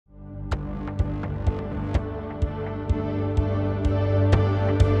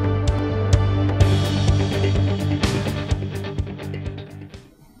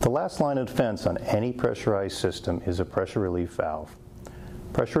last line of defense on any pressurized system is a pressure relief valve.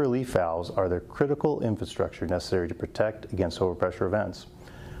 Pressure relief valves are the critical infrastructure necessary to protect against overpressure events.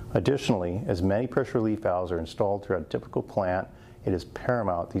 Additionally, as many pressure relief valves are installed throughout a typical plant, it is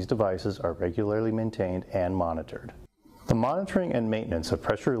paramount these devices are regularly maintained and monitored. The monitoring and maintenance of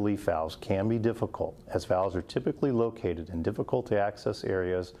pressure relief valves can be difficult, as valves are typically located in difficult to access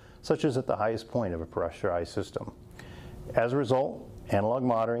areas, such as at the highest point of a pressurized system. As a result, analog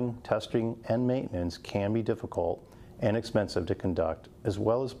monitoring, testing, and maintenance can be difficult and expensive to conduct, as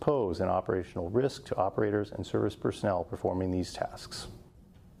well as pose an operational risk to operators and service personnel performing these tasks.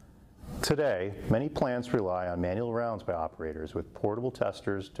 Today, many plants rely on manual rounds by operators with portable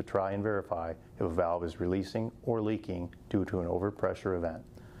testers to try and verify if a valve is releasing or leaking due to an overpressure event.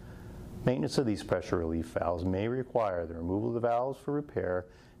 Maintenance of these pressure relief valves may require the removal of the valves for repair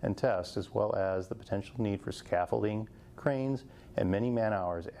and test, as well as the potential need for scaffolding, cranes, and many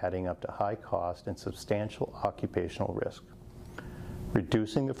man-hours, adding up to high cost and substantial occupational risk.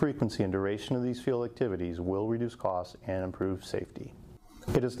 Reducing the frequency and duration of these field activities will reduce costs and improve safety.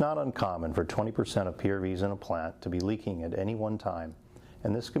 It is not uncommon for 20% of PRVs in a plant to be leaking at any one time,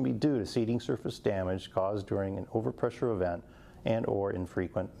 and this can be due to seating surface damage caused during an overpressure event and/or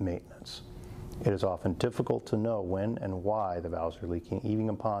infrequent maintenance. It is often difficult to know when and why the valves are leaking, even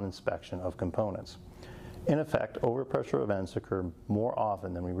upon inspection of components. In effect, overpressure events occur more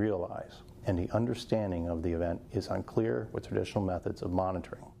often than we realize, and the understanding of the event is unclear with traditional methods of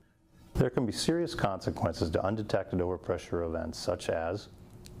monitoring. There can be serious consequences to undetected overpressure events, such as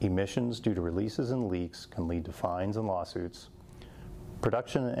emissions due to releases and leaks can lead to fines and lawsuits,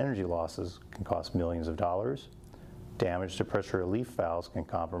 production and energy losses can cost millions of dollars, damage to pressure relief valves can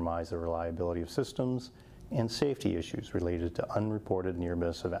compromise the reliability of systems, and safety issues related to unreported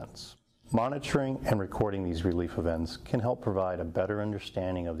near-miss events. Monitoring and recording these relief events can help provide a better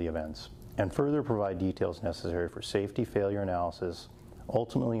understanding of the events and further provide details necessary for safety failure analysis,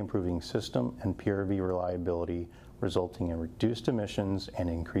 ultimately improving system and PRV reliability, resulting in reduced emissions and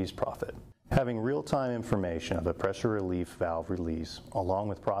increased profit. Having real-time information of the pressure relief valve release, along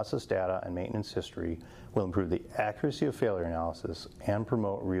with process data and maintenance history, will improve the accuracy of failure analysis and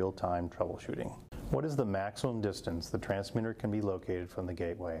promote real-time troubleshooting. What is the maximum distance the transmitter can be located from the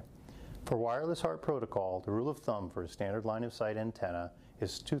gateway? For wireless HART protocol, the rule of thumb for a standard line-of-sight antenna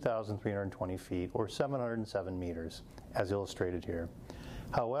is 2,320 feet or 707 meters, as illustrated here.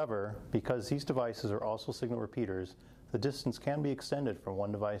 However, because these devices are also signal repeaters, the distance can be extended from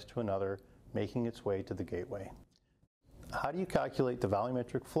one device to another, making its way to the gateway. How do you calculate the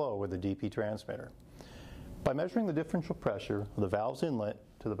volumetric flow with a DP transmitter? By measuring the differential pressure of the valve's inlet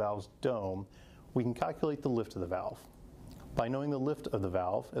to the valve's dome, we can calculate the lift of the valve. By knowing the lift of the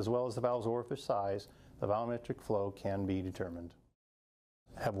valve, as well as the valve's orifice size, the volumetric flow can be determined.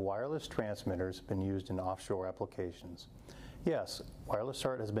 Have wireless transmitters been used in offshore applications? Yes, wireless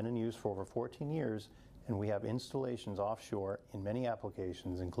HART has been in use for over 14 years, and we have installations offshore in many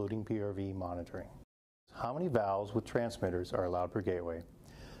applications, including PRV monitoring. How many valves with transmitters are allowed per gateway?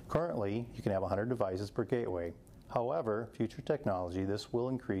 Currently, you can have 100 devices per gateway. However, future technology, this will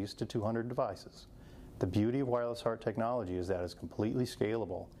increase to 200 devices. The beauty of wireless HART technology is that it's completely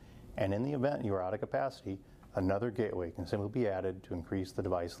scalable, and in the event you are out of capacity, another gateway can simply be added to increase the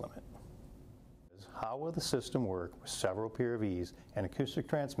device limit. How will the system work with several PRVs and acoustic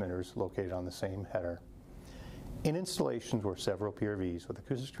transmitters located on the same header? In installations where several PRVs with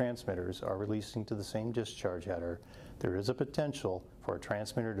acoustic transmitters are releasing to the same discharge header, there is a potential for a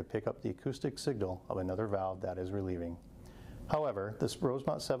transmitter to pick up the acoustic signal of another valve that is relieving. However, this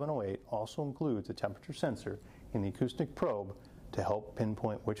Rosemont 708 also includes a temperature sensor in the acoustic probe to help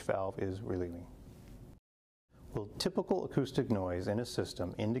pinpoint which valve is relieving. Will typical acoustic noise in a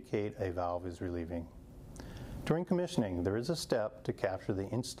system indicate a valve is relieving? During commissioning, there is a step to capture the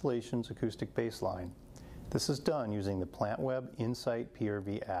installation's acoustic baseline. This is done using the PlantWeb Insight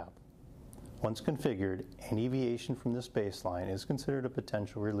PRV app. Once configured, any deviation from this baseline is considered a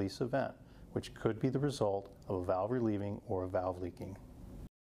potential release event, which could be the result of a valve relieving or a valve leaking.